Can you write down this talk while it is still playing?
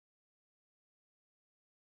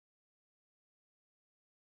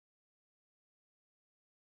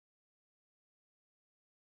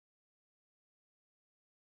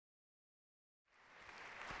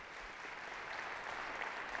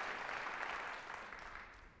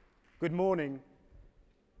Good morning.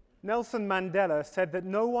 Nelson Mandela said that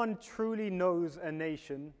no one truly knows a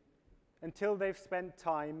nation until they've spent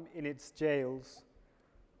time in its jails.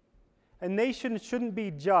 A nation shouldn't be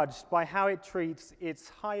judged by how it treats its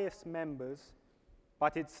highest members,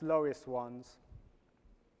 but its lowest ones.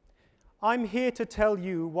 I'm here to tell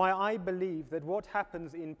you why I believe that what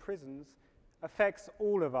happens in prisons affects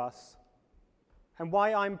all of us, and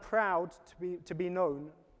why I'm proud to be known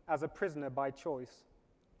as a prisoner by choice.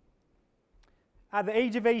 At the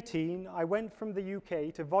age of 18, I went from the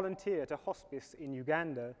UK to volunteer at a hospice in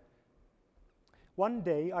Uganda. One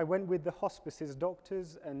day, I went with the hospice's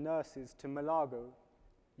doctors and nurses to Malago,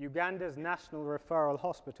 Uganda's national referral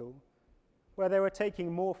hospital, where they were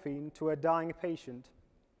taking morphine to a dying patient.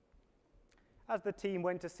 As the team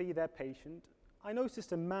went to see their patient, I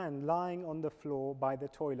noticed a man lying on the floor by the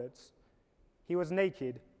toilets. He was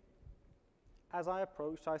naked. As I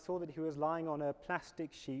approached, I saw that he was lying on a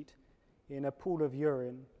plastic sheet in a pool of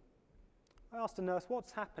urine. I asked the nurse,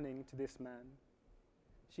 "What's happening to this man?"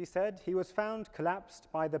 She said he was found collapsed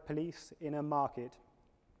by the police in a market.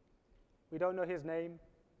 We don't know his name.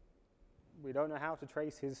 We don't know how to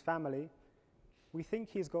trace his family. We think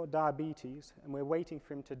he's got diabetes and we're waiting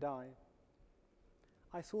for him to die.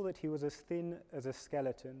 I saw that he was as thin as a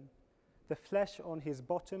skeleton. The flesh on his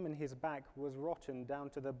bottom and his back was rotten down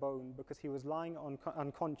to the bone because he was lying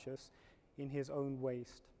unconscious in his own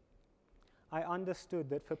waste. I understood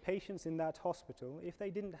that for patients in that hospital, if they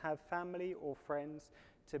didn't have family or friends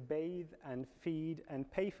to bathe and feed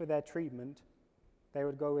and pay for their treatment, they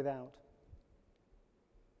would go without.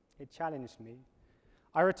 It challenged me.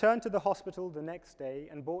 I returned to the hospital the next day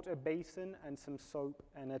and bought a basin and some soap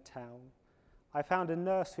and a towel. I found a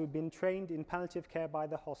nurse who'd been trained in palliative care by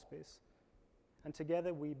the hospice, and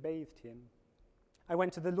together we bathed him. I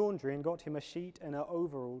went to the laundry and got him a sheet and an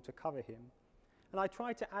overall to cover him. And I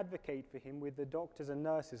tried to advocate for him with the doctors and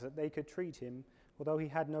nurses that they could treat him, although he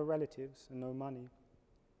had no relatives and no money.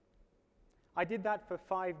 I did that for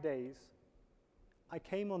 5 days. I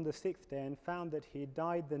came on the 6th day and found that he had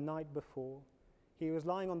died the night before. He was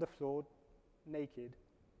lying on the floor, naked.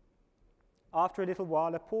 After a little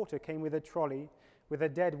while, a porter came with a trolley with a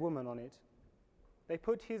dead woman on it. They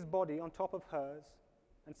put his body on top of hers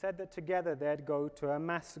and said that together they'd go to a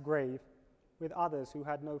mass grave with others who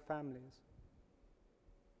had no families.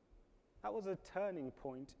 That was a turning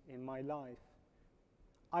point in my life.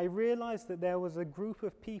 I realized that there was a group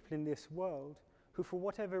of people in this world who, for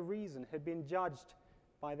whatever reason, had been judged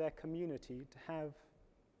by their community to have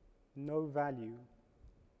no value.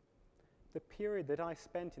 The period that I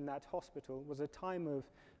spent in that hospital was a time of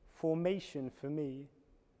formation for me,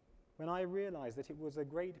 when I realized that it was a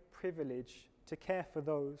great privilege to care for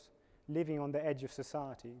those living on the edge of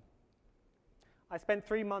society. I spent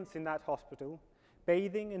 3 months in that hospital,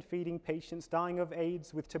 bathing and feeding patients dying of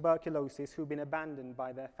AIDS with tuberculosis who'd been abandoned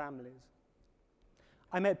by their families.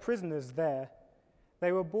 I met prisoners there.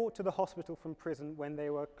 They were brought to the hospital from prison when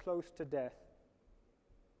they were close to death.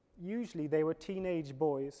 Usually they were teenage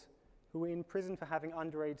boys who were in prison for having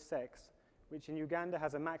underage sex, which in Uganda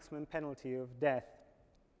has a maximum penalty of death.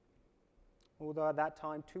 Although at that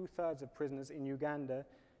time 2/3 of prisoners in Uganda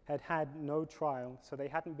had had no trial, so they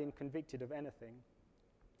hadn't been convicted of anything.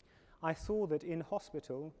 I saw that in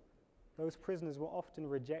hospital, those prisoners were often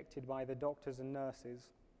rejected by the doctors and nurses,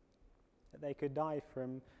 that they could die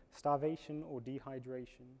from starvation or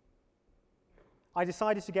dehydration. I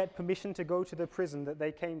decided to get permission to go to the prison that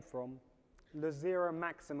they came from, Luzira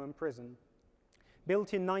Maximum Prison.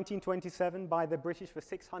 Built in 1927 by the British for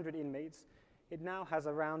 600 inmates, it now has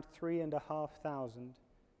around 3,500.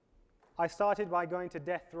 I started by going to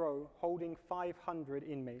death row, holding 500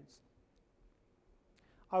 inmates.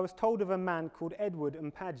 I was told of a man called Edward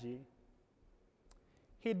Mpaji.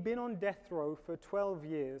 He'd been on death row for 12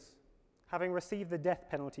 years, having received the death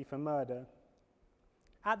penalty for murder.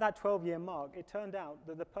 At that 12-year mark, it turned out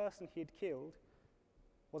that the person he'd killed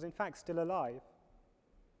was in fact still alive.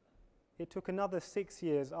 It took another 6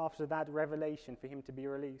 years after that revelation for him to be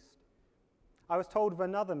released. I was told of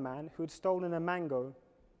another man who'd stolen a mango.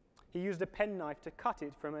 He used a penknife to cut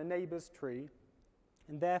it from a neighbor's tree,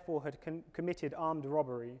 and therefore had committed armed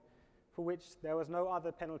robbery, for which there was no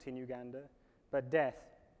other penalty in Uganda but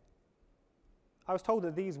death. I was told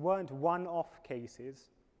that these weren't one-off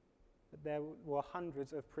cases, but there were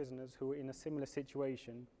hundreds of prisoners who were in a similar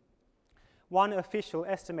situation. One official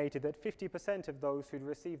estimated that 50% of those who'd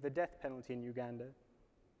received the death penalty in Uganda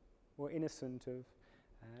were innocent of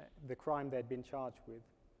the crime they'd been charged with.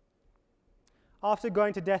 After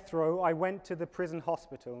going to death row, I went to the prison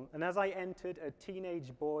hospital, and as I entered, a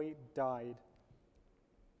teenage boy died.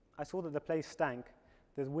 I saw that the place stank,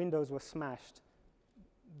 The windows were smashed.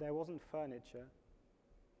 There wasn't furniture.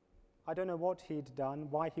 I don't know what he'd done,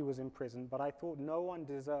 why he was in prison, but I thought no one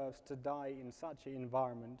deserves to die in such an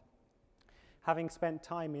environment. Having spent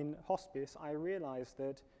time in hospice, I realized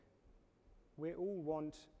that we all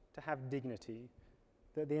want to have dignity,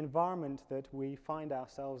 that the environment that we find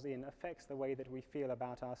ourselves in affects the way that we feel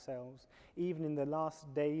about ourselves, even in the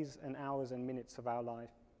last days and hours and minutes of our life.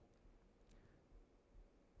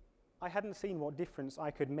 I hadn't seen what difference I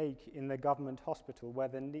could make in the government hospital where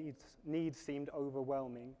the needs seemed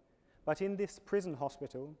overwhelming. But in this prison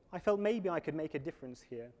hospital, I felt maybe I could make a difference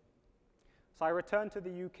here. So I returned to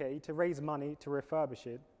the UK to raise money to refurbish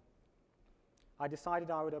it. I decided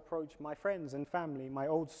I would approach my friends and family, my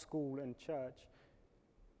old school and church.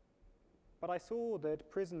 But I saw that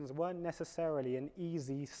prisons weren't necessarily an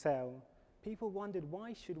easy sell. People wondered,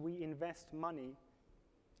 why should we invest money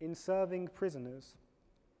in serving prisoners?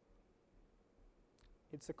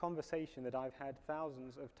 It's a conversation that I've had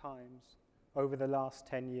thousands of times over the last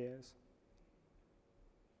 10 years.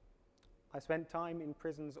 I spent time in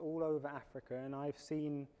prisons all over Africa, and I've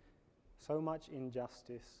seen so much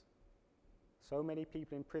injustice, so many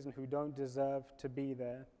people in prison who don't deserve to be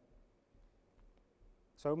there,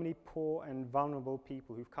 so many poor and vulnerable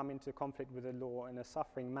people who've come into conflict with the law and are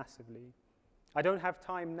suffering massively. I don't have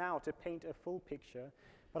time now to paint a full picture,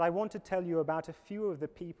 but I want to tell you about a few of the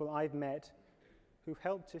people I've met who've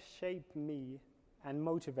helped to shape me and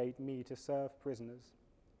motivate me to serve prisoners.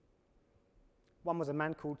 One was a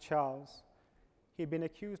man called Charles. He'd been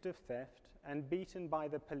accused of theft and beaten by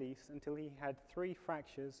the police until he had 3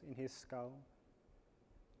 fractures in his skull.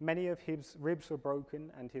 Many of his ribs were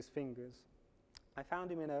broken and his fingers. I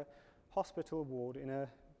found him in a hospital ward in a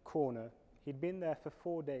corner. He'd been there for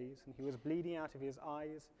 4 days, and he was bleeding out of his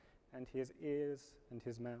eyes and his ears and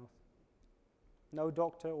his mouth. No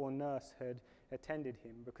doctor or nurse had attended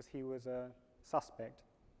him because he was a suspect.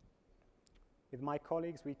 With my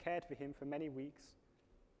colleagues, we cared for him for many weeks,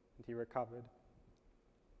 and he recovered.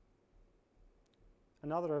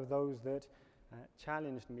 Another of those that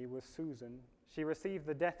challenged me was Susan. She received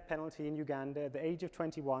the death penalty in Uganda at the age of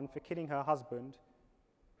 21 for killing her husband,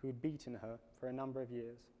 who'd beaten her for a number of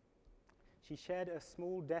years. She shared a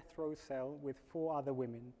small death row cell with 4 other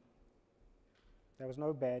women. There was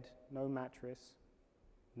no bed, no mattress,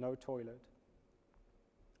 no toilet.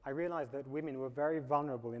 I realized that women were very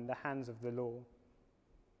vulnerable in the hands of the law.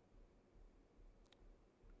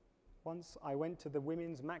 Once I went to the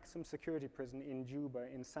women's maximum security prison in Juba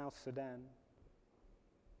in South Sudan.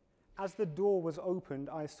 As the door was opened,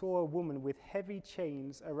 I saw a woman with heavy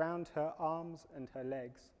chains around her arms and her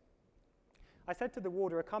legs. I said to the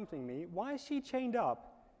warder accompanying me, "Why is she chained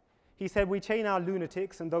up?" He said, "We chain our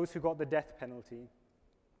lunatics and those who got the death penalty."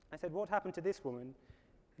 I said, "What happened to this woman?"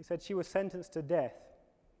 He said, "She was sentenced to death."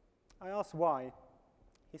 I asked why.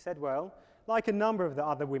 He said, "Well, like a number of the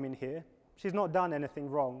other women here, she's not done anything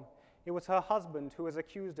wrong. It was her husband who was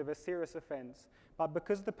accused of a serious offense, but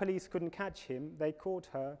because the police couldn't catch him, they caught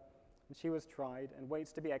her, and she was tried and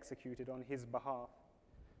waits to be executed on his behalf."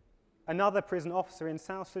 Another prison officer in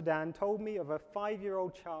South Sudan told me of a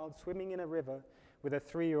 5-year-old child swimming in a river with a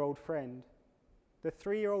 3-year-old friend. The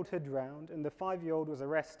 3-year-old had drowned, and the 5-year-old was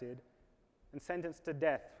arrested and sentenced to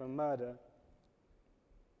death for murder.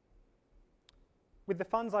 With the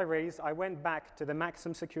funds I raised, I went back to the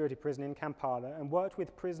maximum security prison in Kampala and worked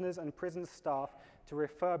with prisoners and prison staff to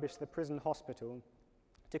refurbish the prison hospital,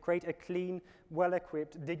 to create a clean,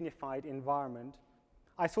 well-equipped, dignified environment.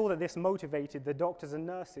 I saw that this motivated the doctors and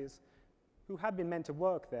nurses who had been meant to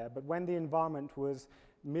work there, but when the environment was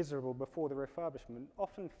miserable before the refurbishment,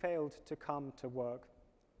 often failed to come to work.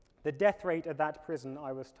 The death rate at that prison,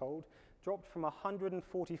 I was told, dropped from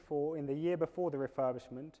 144 in the year before the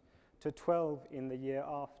refurbishment to 12 in the year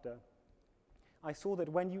after. I saw that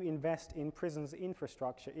when you invest in prisons'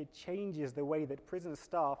 infrastructure, it changes the way that prison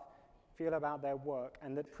staff feel about their work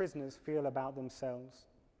and that prisoners feel about themselves.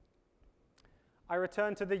 I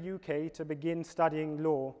returned to the UK to begin studying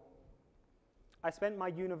law. I spent my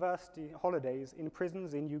university holidays in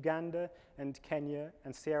prisons in Uganda and Kenya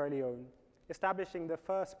and Sierra Leone, establishing the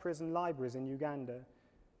first prison libraries in Uganda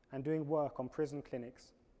and doing work on prison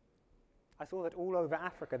clinics. I saw that all over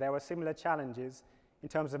Africa there were similar challenges in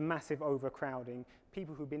terms of massive overcrowding,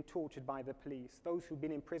 people who've been tortured by the police, those who've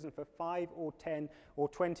been in prison for 5 or 10 or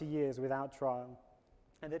 20 years without trial,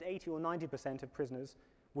 and that 80 or 90% of prisoners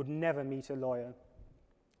would never meet a lawyer.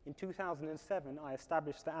 In 2007, I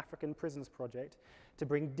established the African Prisons Project to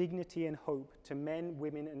bring dignity and hope to men,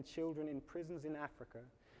 women, and children in prisons in Africa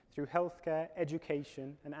through healthcare,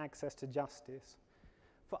 education, and access to justice.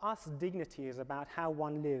 For us, dignity is about how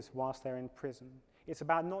one lives whilst they're in prison. It's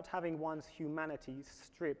about not having one's humanity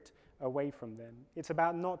stripped away from them. It's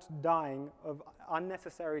about not dying of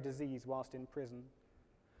unnecessary disease whilst in prison.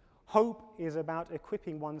 Hope is about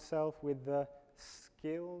equipping oneself with the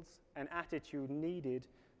skills and attitude needed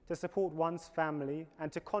to support one's family and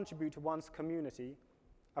to contribute to one's community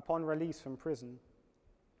upon release from prison.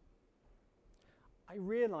 I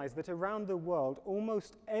realize that around the world,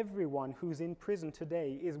 almost everyone who's in prison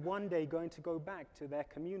today is one day going to go back to their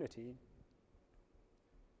community.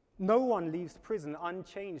 No one leaves prison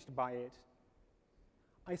unchanged by it.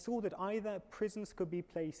 I saw that either prisons could be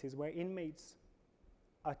places where inmates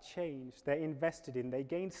are changed, they're invested in, they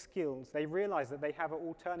gain skills, they realize that they have an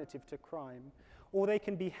alternative to crime, or they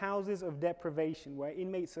can be houses of deprivation where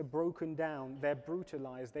inmates are broken down, they're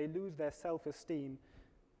brutalized, they lose their self-esteem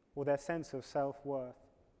or their sense of self-worth.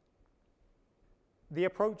 The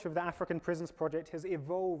approach of the African Prisons Project has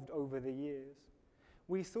evolved over the years.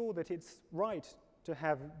 We saw that it's right to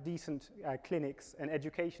have decent clinics and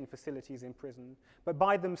education facilities in prison, but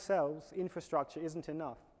by themselves, infrastructure isn't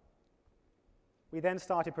enough. We then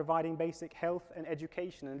started providing basic health and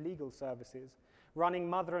education and legal services, running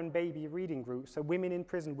mother and baby reading groups so women in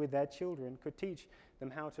prison with their children could teach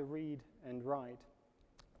them how to read and write.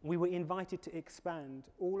 We were invited to expand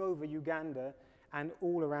all over Uganda and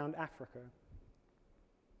all around Africa.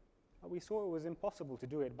 But we saw it was impossible to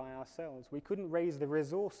do it by ourselves. We couldn't raise the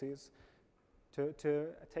resources to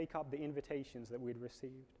take up the invitations that we'd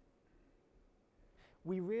received.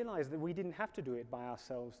 We realized that we didn't have to do it by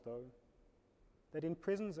ourselves, though. That in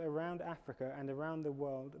prisons around Africa and around the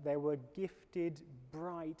world, there were gifted,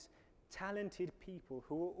 bright, talented people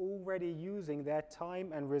who were already using their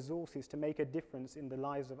time and resources to make a difference in the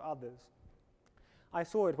lives of others. I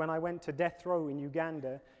saw it when I went to death row in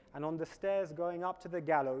Uganda, and on the stairs going up to the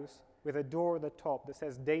gallows, with a door at the top that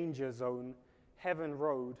says Danger Zone, Heaven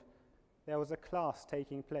Road, there was a class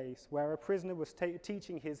taking place where a prisoner was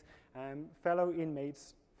teaching his fellow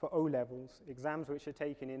inmates for O-levels, exams which are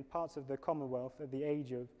taken in parts of the Commonwealth at the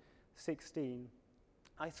age of 16.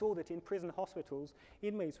 I saw that in prison hospitals,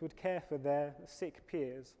 inmates would care for their sick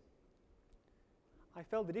peers. I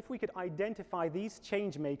felt that if we could identify these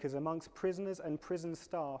change makers amongst prisoners and prison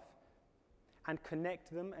staff and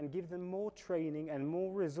connect them and give them more training and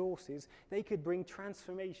more resources, they could bring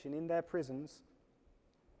transformation in their prisons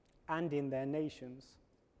and in their nations.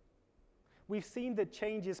 We've seen that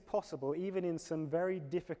change is possible even in some very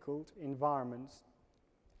difficult environments.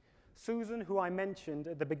 Susan, who I mentioned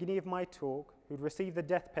at the beginning of my talk, who'd received the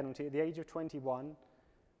death penalty at the age of 21,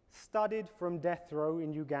 studied from death row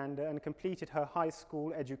in Uganda and completed her high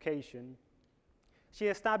school education. She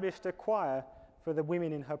established a choir for the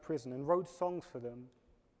women in her prison and wrote songs for them.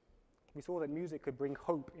 We saw that music could bring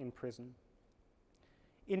hope in prison.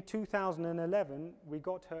 In 2011, we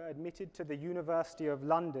got her admitted to the University of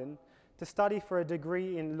London to study for a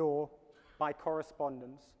degree in law by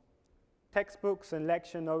correspondence. Textbooks and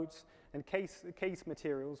lecture notes and case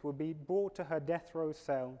materials will be brought to her death row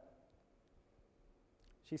cell.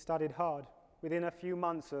 She studied hard. Within a few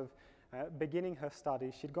months of beginning her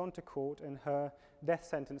studies, she'd gone to court and her death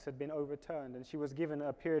sentence had been overturned, and she was given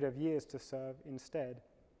a period of years to serve instead.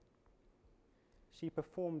 She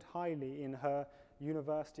performed highly in her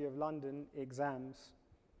University of London exams.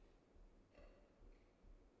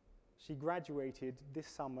 She graduated this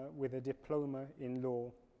summer with a diploma in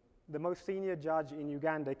law. The most senior judge in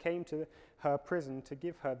Uganda came to her prison to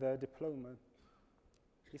give her the diploma.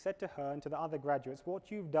 He said to her and to the other graduates,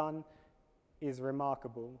 "What you've done is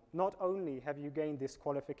remarkable. Not only have you gained this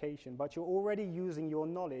qualification, but you're already using your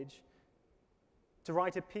knowledge to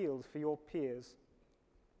write appeals for your peers,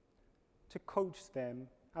 to coach them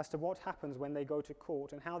as to what happens when they go to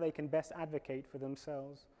court and how they can best advocate for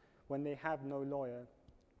themselves when they have no lawyer.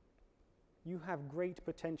 You have great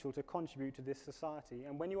potential to contribute to this society,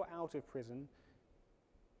 and when you're out of prison,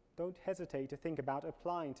 don't hesitate to think about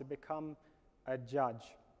applying to become a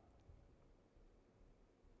judge."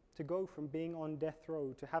 To go from being on death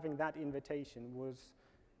row to having that invitation was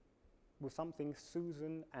something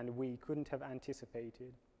Susan and we couldn't have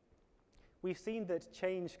anticipated. We've seen that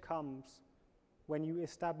change comes when you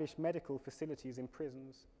establish medical facilities in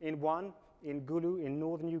prisons. In Gulu in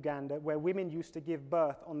northern Uganda, where women used to give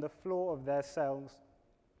birth on the floor of their cells.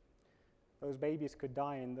 Those babies could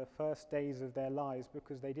die in the first days of their lives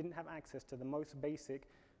because they didn't have access to the most basic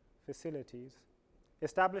facilities.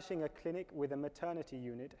 Establishing a clinic with a maternity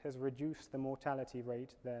unit has reduced the mortality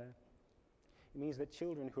rate there. It means that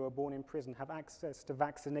children who are born in prison have access to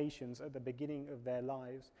vaccinations at the beginning of their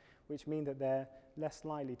lives, which mean that they're less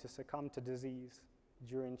likely to succumb to disease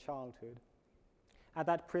during childhood. At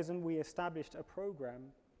that prison, we established a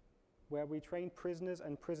program where we trained prisoners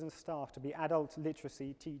and prison staff to be adult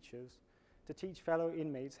literacy teachers, to teach fellow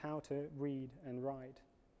inmates how to read and write.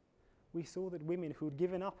 We saw that women who'd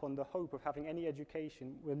given up on the hope of having any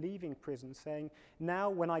education were leaving prison, saying, now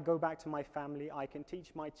when I go back to my family, I can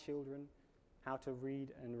teach my children how to read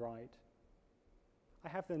and write. I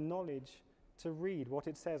have the knowledge to read what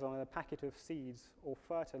it says on a packet of seeds or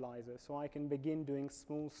fertilizer, so I can begin doing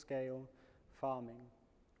small-scale farming.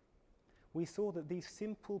 We saw that these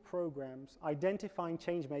simple programs, identifying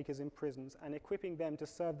changemakers in prisons and equipping them to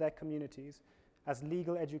serve their communities as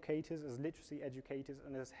legal educators, as literacy educators,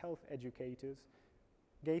 and as health educators,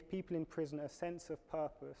 gave people in prison a sense of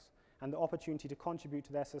purpose and the opportunity to contribute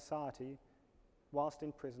to their society whilst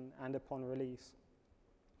in prison and upon release.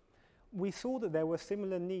 We saw that there were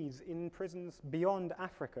similar needs in prisons beyond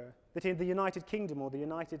Africa, that in the United Kingdom or the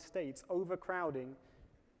United States, overcrowding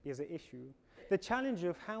is an issue. The challenge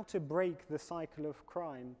of how to break the cycle of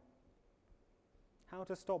crime, how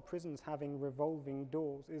to stop prisons having revolving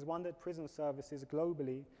doors, is one that prison services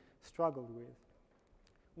globally struggled with.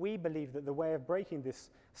 We believe that the way of breaking this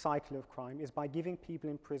cycle of crime is by giving people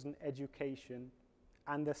in prison education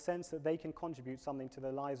and the sense that they can contribute something to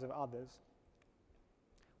the lives of others.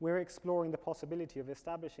 We're exploring the possibility of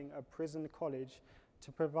establishing a prison college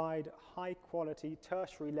to provide high-quality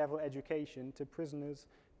tertiary level education to prisoners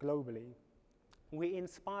globally. We're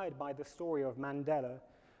inspired by the story of Mandela,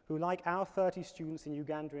 who, like our 30 students in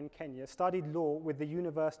Uganda and Kenya, studied law with the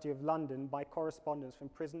University of London by correspondence from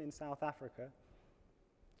prison in South Africa,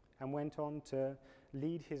 and went on to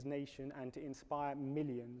lead his nation and to inspire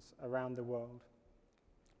millions around the world.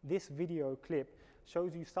 This video clip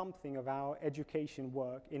shows you something of our education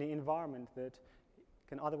work in an environment that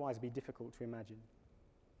can otherwise be difficult to imagine.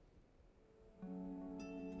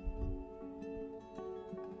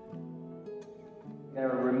 There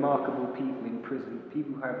are remarkable people in prison,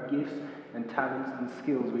 people who have gifts and talents and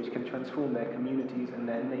skills which can transform their communities and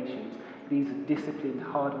their nations. These are disciplined,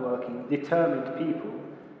 hard-working, determined people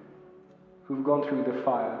who've gone through the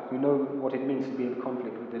fire, who know what it means to be in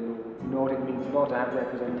conflict with the law, who know what it means not to have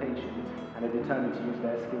representation, and are determined to use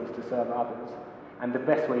their skills to serve others. And the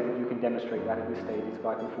best way that you can demonstrate that at this stage is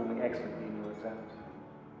by performing excellently in your exams.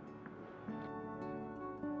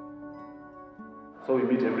 So we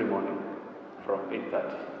meet every morning from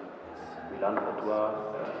 8:30. We learn for 2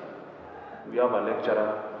 hours. We have a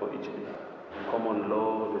lecturer for each day. Common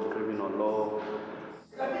law, there's criminal law.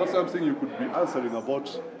 That's something you could be answering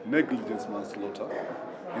about negligence manslaughter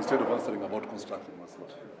instead of answering about constructive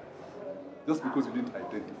manslaughter. Just because you didn't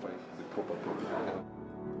identify the proper problem.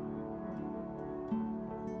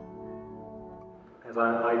 As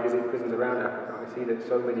I visit prisons around Africa, I see that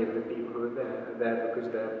so many of the people who are there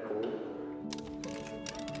because they're poor.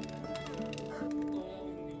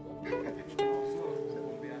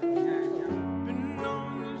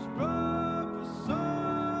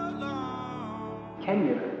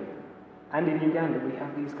 Kenya and in Uganda, we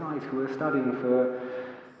have these guys who are studying for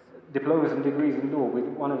diplomas and degrees in law with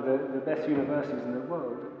one of the best universities in the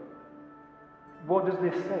world. What does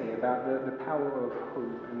this say about the power of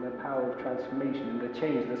hope and the power of transformation and the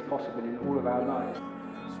change that's possible in all of our lives?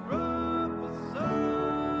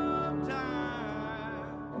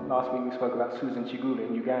 Last week we spoke about Susan Chigula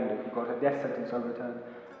in Uganda, who got her death sentence overturned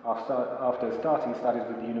after starting studies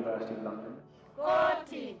with the University of London.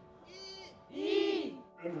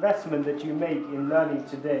 Investment that you make in learning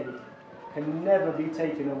today can never be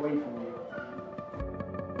taken away from you.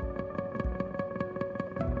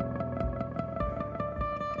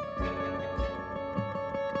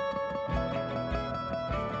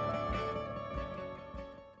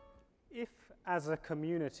 If, as a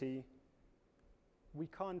community, we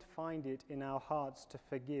can't find it in our hearts to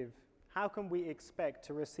forgive, how can we expect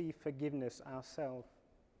to receive forgiveness ourselves?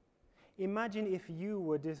 Imagine if you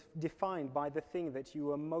were defined by the thing that you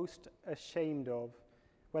were most ashamed of,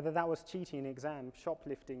 whether that was cheating in exams,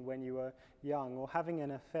 shoplifting when you were young, or having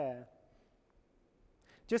an affair.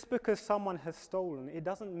 Just because someone has stolen, it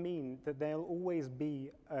doesn't mean that there'll always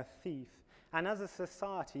be a thief. And as a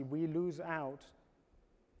society, we lose out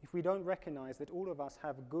if we don't recognize that all of us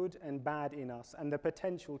have good and bad in us and the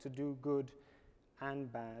potential to do good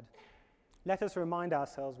and bad. Let us remind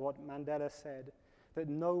ourselves what Mandela said, that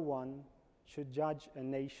no one should judge a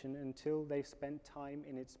nation until they've spent time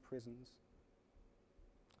in its prisons.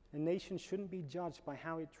 A nation shouldn't be judged by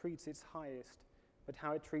how it treats its highest, but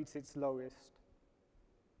how it treats its lowest.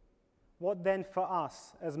 What then for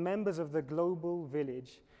us, as members of the global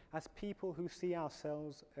village, as people who see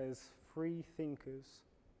ourselves as free thinkers,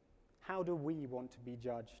 how do we want to be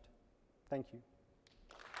judged? Thank you.